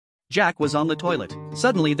Jack was on the toilet.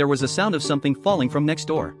 Suddenly there was a sound of something falling from next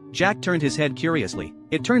door. Jack turned his head curiously.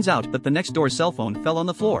 It turns out that the next door's cell phone fell on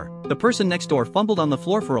the floor. The person next door fumbled on the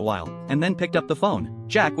floor for a while, and then picked up the phone.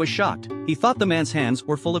 Jack was shocked. He thought the man's hands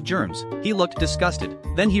were full of germs. He looked disgusted.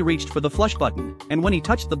 Then he reached for the flush button, and when he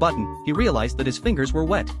touched the button, he realized that his fingers were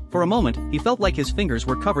wet. For a moment, he felt like his fingers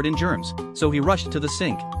were covered in germs. So he rushed to the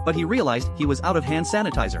sink, but he realized he was out of hand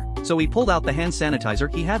sanitizer. So he pulled out the hand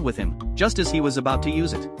sanitizer he had with him. Just as he was about to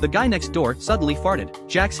use it, the guy next door suddenly farted.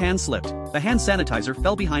 Jack's hand slipped. The hand sanitizer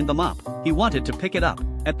fell behind the mop. He wanted to pick it up.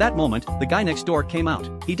 At that moment, the guy next door came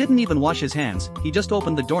out. He didn't even wash his hands, he just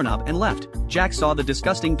opened the doorknob and left. Jack saw the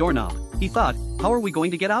disgusting doorknob. He thought, how are we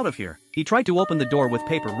going to get out of here? He tried to open the door with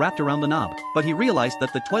paper wrapped around the knob, but he realized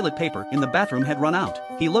that the toilet paper in the bathroom had run out.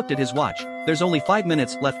 He looked at his watch. There's only 5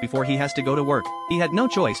 minutes left before he has to go to work. He had no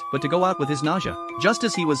choice but to go out with his nausea. Just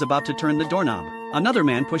as he was about to turn the doorknob, another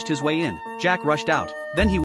man pushed his way in. Jack rushed out. Then he